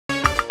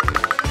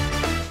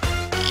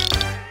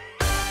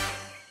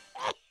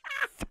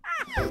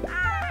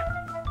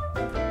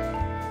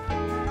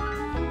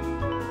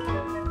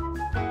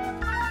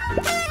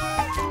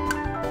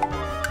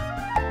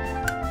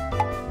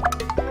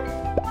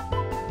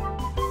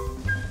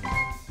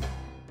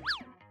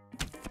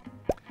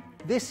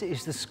This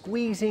is the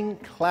squeezing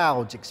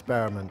clouds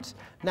experiment.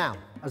 Now,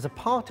 as a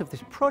part of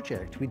this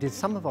project, we did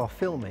some of our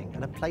filming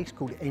at a place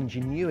called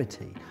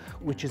Ingenuity,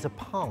 which is a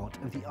part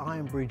of the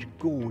Iron Bridge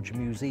Gorge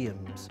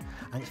Museums.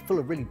 And it's full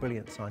of really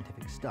brilliant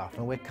scientific stuff.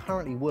 And we're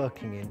currently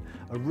working in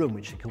a room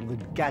which is called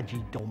the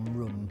Gadget Dom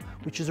room,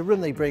 which is a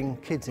room they bring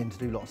kids in to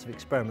do lots of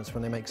experiments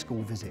when they make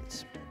school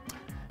visits.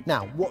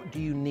 Now, what do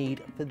you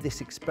need for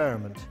this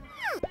experiment?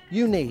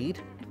 You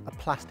need a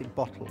plastic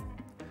bottle.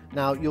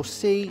 Now you'll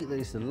see that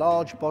it's a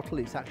large bottle,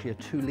 it's actually a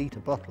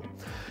 2-litre bottle.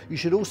 You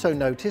should also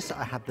notice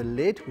I have the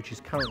lid, which is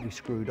currently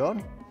screwed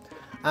on,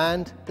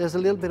 and there's a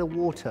little bit of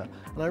water.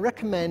 And I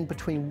recommend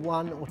between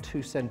 1 or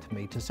 2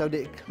 centimetres so that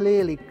it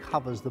clearly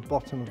covers the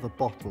bottom of the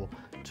bottle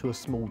to a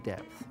small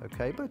depth,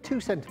 okay? But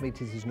 2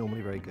 centimetres is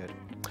normally very good.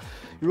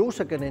 You're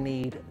also going to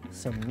need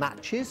some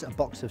matches, a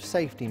box of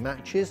safety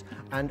matches,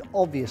 and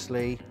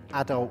obviously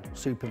adult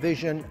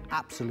supervision,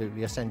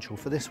 absolutely essential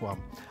for this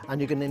one.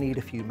 And you're going to need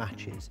a few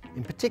matches.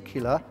 In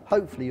particular,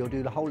 hopefully you'll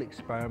do the whole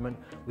experiment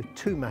with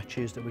 2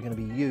 matches that we're going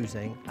to be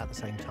using at the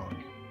same time.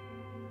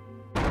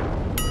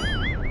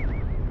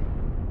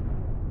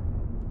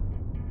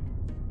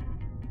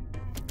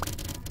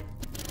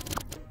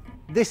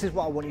 This is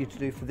what I want you to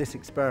do for this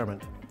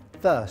experiment.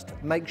 First,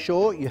 make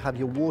sure you have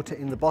your water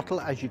in the bottle,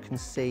 as you can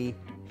see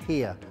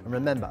here. And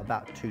remember,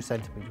 about 2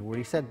 centimetres, we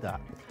already said that.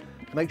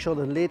 Make sure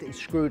the lid is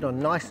screwed on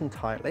nice and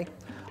tightly.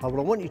 And what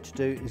I want you to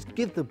do is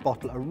give the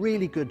bottle a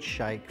really good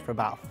shake for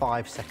about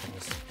 5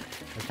 seconds.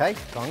 Okay,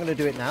 so I'm going to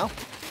do it now.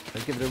 So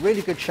give it a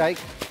really good shake.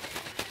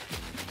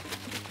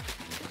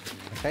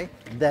 Okay,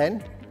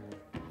 then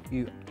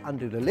you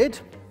undo the lid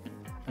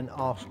and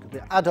ask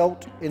the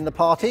adult in the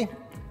party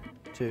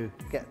to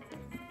get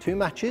 2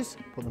 matches,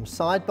 put them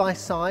side by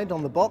side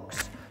on the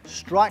box,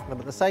 strike them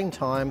at the same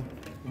time,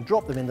 and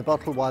drop them in the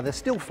bottle while they're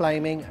still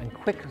flaming, and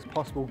quick as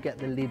possible get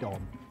the lid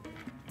on.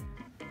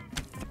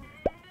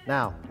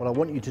 Now, what I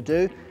want you to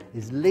do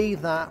is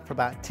leave that for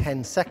about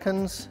 10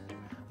 seconds,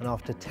 and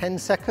after 10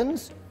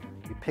 seconds,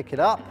 you pick it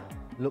up,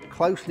 look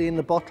closely in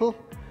the bottle,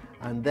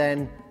 and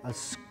then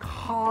as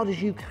hard as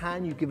you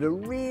can, you give it a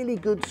really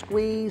good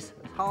squeeze,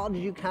 as hard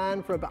as you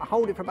can,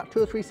 hold it for about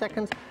 2 or 3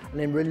 seconds, and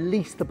then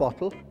release the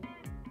bottle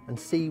and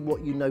see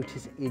what you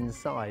notice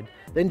inside.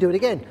 Then do it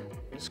again.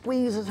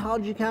 Squeeze as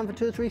hard as you can for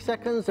 2 or 3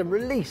 seconds and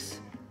release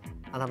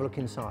and have a look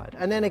inside.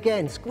 And then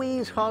again,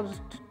 squeeze hard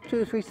as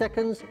 2 or 3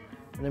 seconds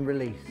and then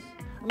release.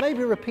 And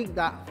maybe repeat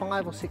that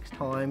 5 or 6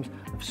 times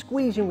of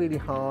squeezing really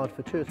hard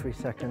for 2 or 3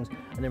 seconds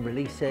and then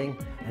releasing.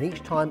 And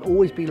each time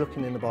always be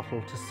looking in the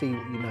bottle to see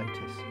what you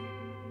notice.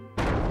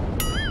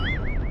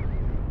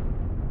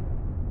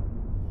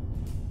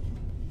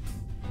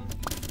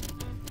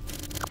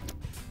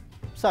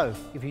 So,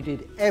 if you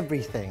did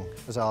everything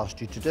as I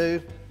asked you to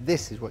do,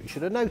 this is what you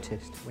should have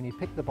noticed. When you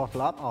pick the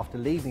bottle up after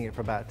leaving it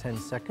for about 10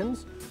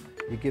 seconds,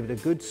 you give it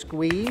a good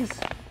squeeze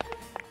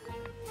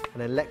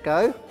and then let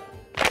go.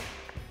 Can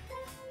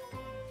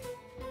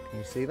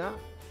you see that?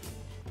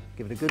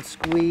 Give it a good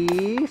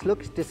squeeze. Look,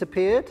 it's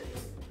disappeared.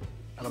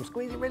 And I'm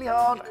squeezing really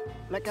hard.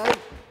 Let go.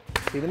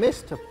 See the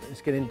mist?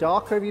 It's getting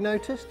darker, have you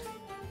noticed?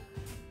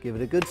 Give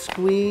it a good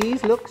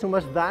squeeze. Look, it's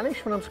almost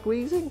vanished when I'm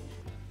squeezing.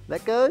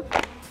 Let go.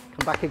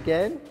 Come back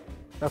again.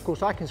 Now, of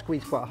course, I can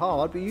squeeze quite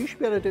hard, but you should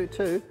be able to do it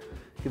too.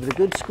 Give it a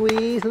good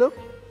squeeze, look,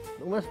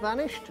 almost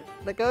vanished.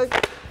 Let go,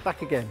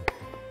 back again.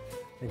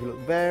 If you look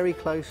very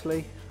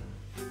closely,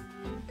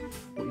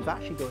 what you've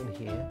actually got in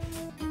here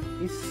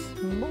is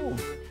smog.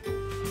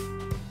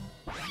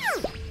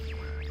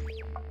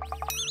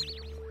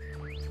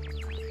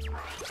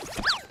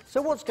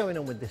 So what's going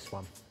on with this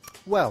one?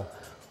 Well,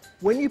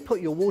 when you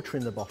put your water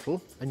in the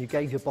bottle and you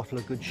gave your bottle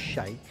a good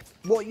shake,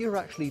 what you're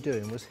actually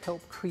doing was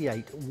help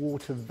create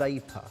water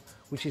vapour,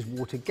 which is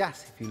water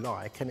gas if you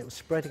like, and it was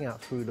spreading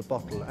out through the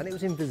bottle and it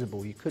was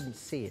invisible, you couldn't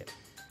see it.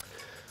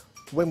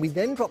 When we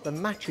then dropped the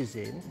matches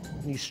in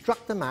and you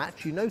struck the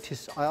match, you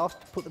notice I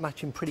asked to put the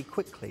match in pretty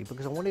quickly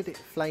because I wanted it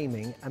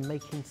flaming and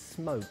making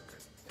smoke.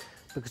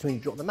 Because when you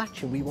drop the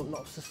match in, we want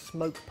lots of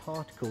smoke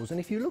particles, and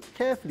if you look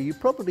carefully, you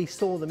probably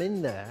saw them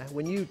in there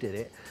when you did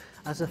it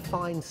as a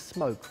fine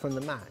smoke from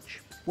the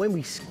match. When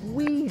we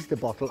squeeze the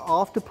bottle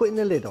after putting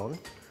the lid on,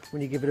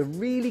 when you give it a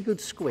really good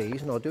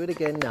squeeze, and I'll do it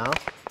again now,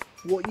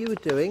 what you were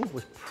doing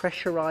was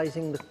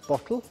pressurising the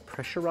bottle,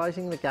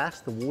 pressurising the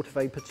gas, the water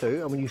vapour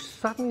too, and when you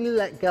suddenly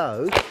let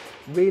go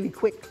really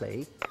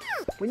quickly,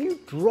 when you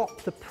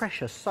drop the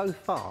pressure so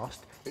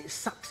fast, it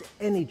sucks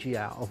energy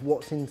out of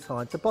what's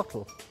inside the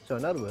bottle. So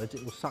in other words,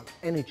 it will suck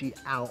energy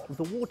out of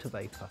the water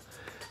vapour.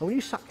 And when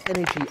you suck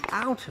energy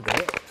out of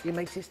it, it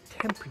makes its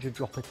temperature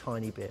drop a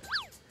tiny bit.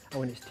 And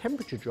when its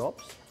temperature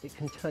drops, it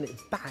can turn it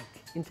back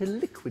into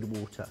liquid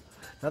water.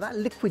 Now that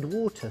liquid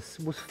water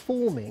was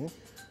forming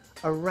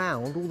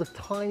around all the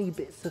tiny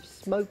bits of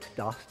smoke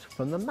dust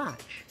from the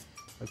match.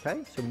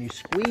 Okay, so when you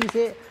squeeze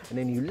it and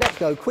then you let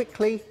go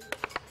quickly,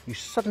 you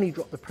suddenly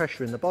drop the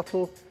pressure in the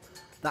bottle.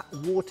 That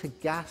water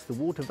gas, the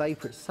water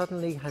vapour, it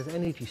suddenly has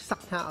energy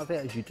sucked out of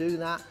it as you do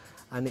that,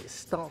 and it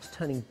starts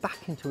turning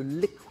back into a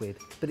liquid,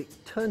 but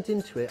it turns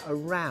into it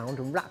around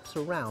and wraps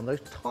around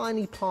those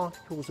tiny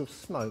particles of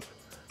smoke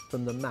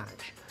from the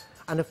match.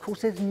 And of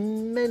course there's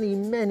many,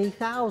 many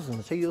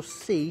thousands, so you'll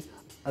see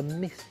a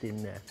mist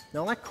in there.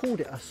 Now I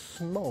called it a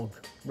smog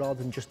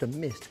rather than just a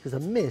mist, because a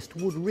mist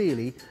would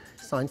really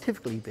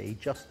scientifically be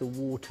just the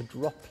water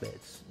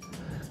droplets.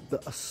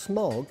 But a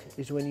smog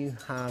is when you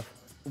have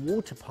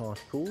water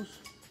particles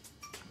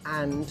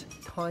and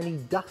tiny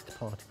dust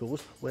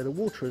particles where the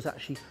water has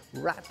actually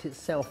wrapped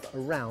itself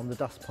around the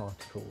dust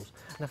particles.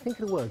 Now think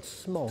of the word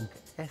smog,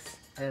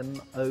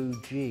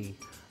 S-M-O-G.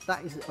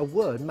 That is a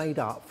word made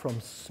up from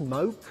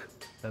smoke,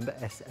 remember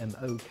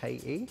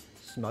S-M-O-K-E,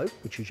 smoke,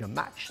 which is your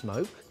match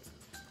smoke,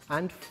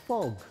 and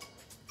fog,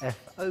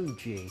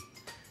 F-O-G.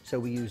 So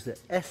we use the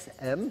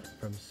S-M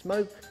from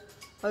smoke,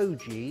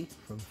 O-G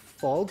from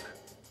fog,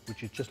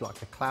 which is just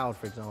like a cloud,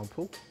 for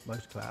example,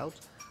 most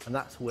clouds, and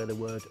that's where the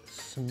word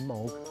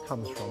smog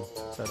comes from.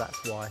 So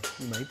that's why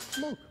we made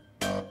smog.